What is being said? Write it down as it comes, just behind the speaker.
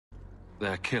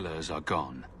Their killers are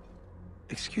gone.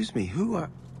 Excuse me, who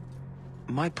are...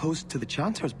 My post to the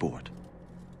Chanter's board?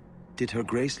 Did Her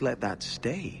Grace let that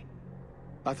stay?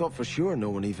 I thought for sure no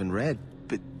one even read,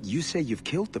 but you say you've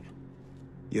killed them.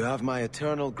 You have my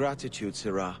eternal gratitude,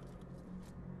 Sirrah.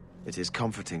 It is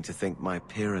comforting to think my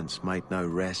parents might now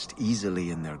rest easily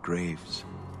in their graves.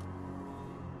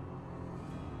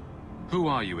 Who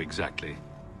are you exactly?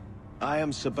 I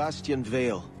am Sebastian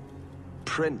Vale,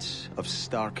 Prince of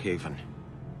Starkhaven.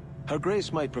 Her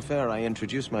Grace might prefer I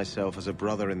introduce myself as a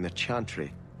brother in the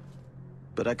Chantry,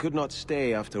 but I could not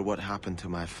stay after what happened to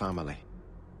my family.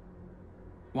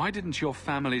 Why didn't your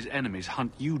family's enemies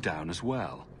hunt you down as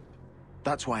well?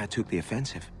 That's why I took the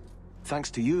offensive. Thanks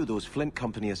to you, those Flint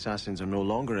Company assassins are no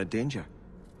longer a danger.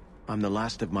 I'm the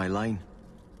last of my line.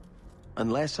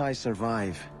 Unless I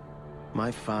survive,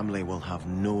 my family will have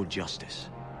no justice.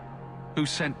 Who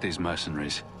sent these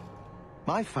mercenaries?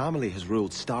 My family has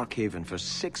ruled Starkhaven for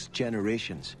 6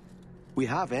 generations. We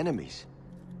have enemies,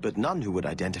 but none who would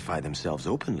identify themselves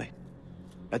openly.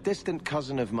 A distant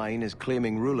cousin of mine is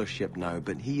claiming rulership now,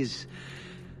 but he is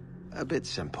a bit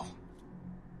simple.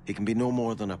 He can be no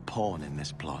more than a pawn in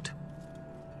this plot.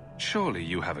 Surely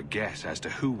you have a guess as to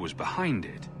who was behind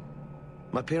it.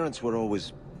 My parents were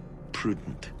always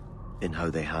prudent in how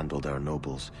they handled our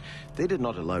nobles. They did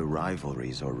not allow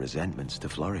rivalries or resentments to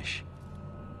flourish.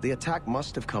 The attack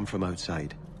must have come from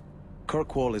outside.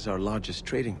 Kirkwall is our largest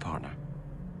trading partner.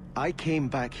 I came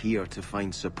back here to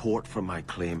find support for my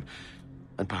claim,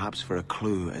 and perhaps for a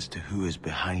clue as to who is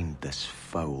behind this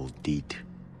foul deed.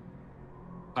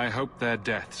 I hope their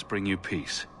deaths bring you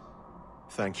peace.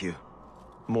 Thank you.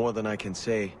 More than I can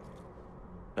say.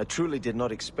 I truly did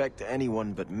not expect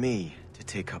anyone but me to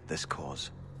take up this cause.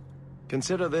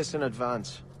 Consider this in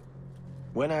advance.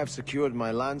 When I have secured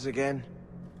my lands again,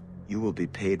 you will be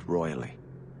paid royally.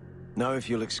 Now, if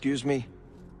you'll excuse me,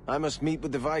 I must meet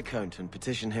with the Viscount and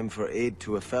petition him for aid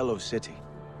to a fellow city.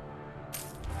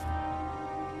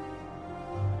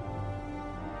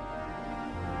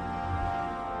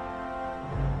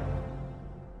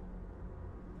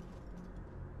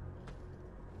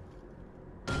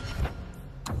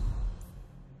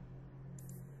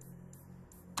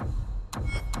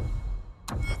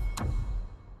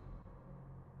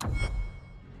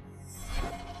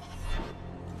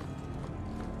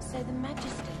 So the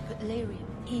Magistrate put lyrium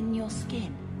in your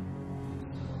skin?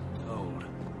 Old.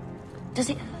 Does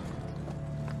it...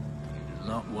 You do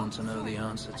not want to know the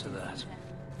answer to that.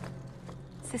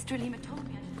 Sister Alima told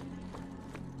me.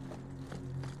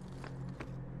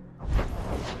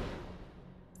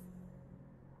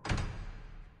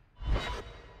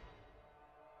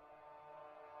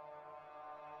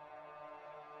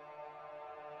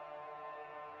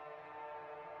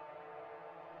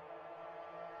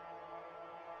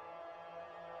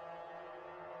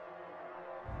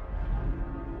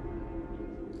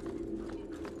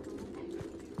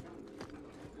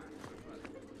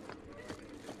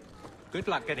 Good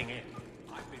luck getting in.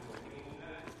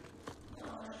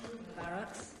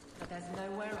 Barracks, but there's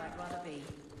nowhere I'd rather be.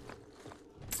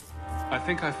 I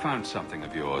think I found something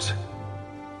of yours.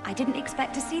 I didn't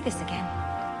expect to see this again.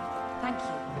 Thank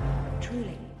you.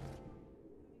 Truly.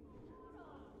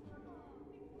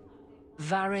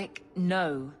 Varric,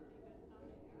 no.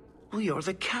 Well, you're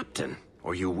the captain.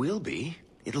 Or you will be.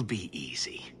 It'll be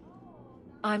easy.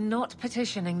 I'm not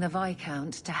petitioning the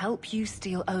Viscount to help you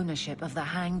steal ownership of the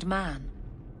Hanged Man.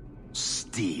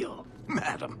 Steal?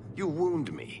 Madam, you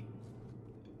wound me.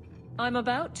 I'm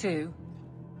about to.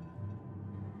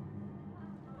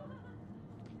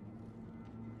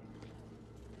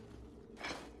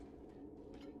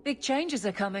 Big changes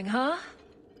are coming, huh?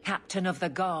 Captain of the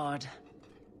Guard.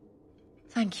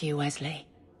 Thank you, Wesley.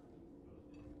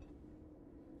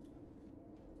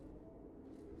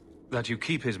 That you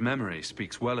keep his memory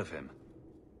speaks well of him.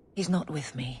 He's not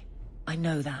with me. I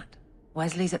know that.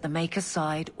 Wesley's at the Maker's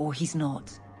side, or he's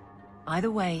not.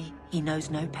 Either way, he knows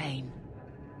no pain.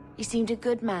 He seemed a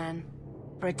good man.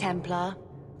 For a Templar.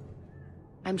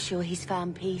 I'm sure he's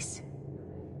found peace.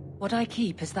 What I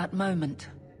keep is that moment.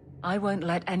 I won't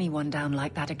let anyone down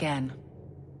like that again.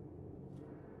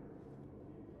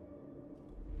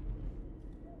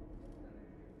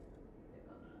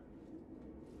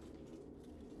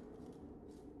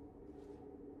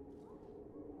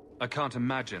 I can't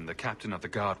imagine the Captain of the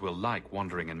Guard will like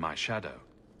wandering in my shadow.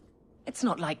 It's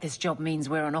not like this job means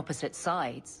we're on opposite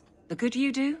sides. The good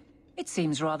you do, it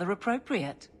seems rather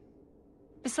appropriate.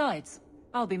 Besides,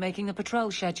 I'll be making the patrol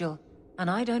schedule, and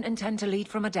I don't intend to lead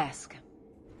from a desk.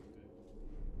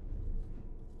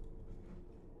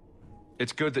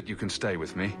 It's good that you can stay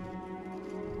with me.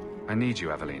 I need you,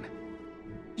 Aveline.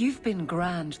 You've been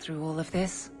grand through all of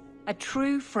this. A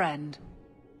true friend.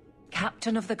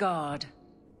 Captain of the Guard.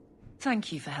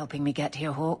 Thank you for helping me get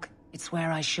here, Hawke. It's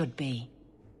where I should be.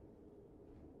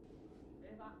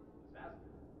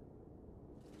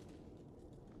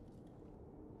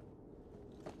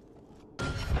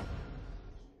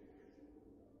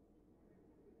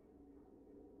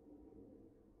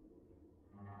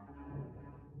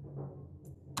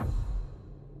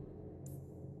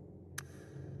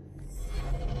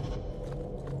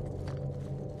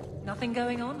 Nothing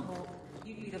going on, Hawke.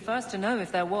 You'd be the first to know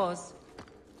if there was.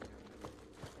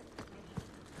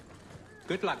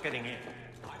 Good luck getting in.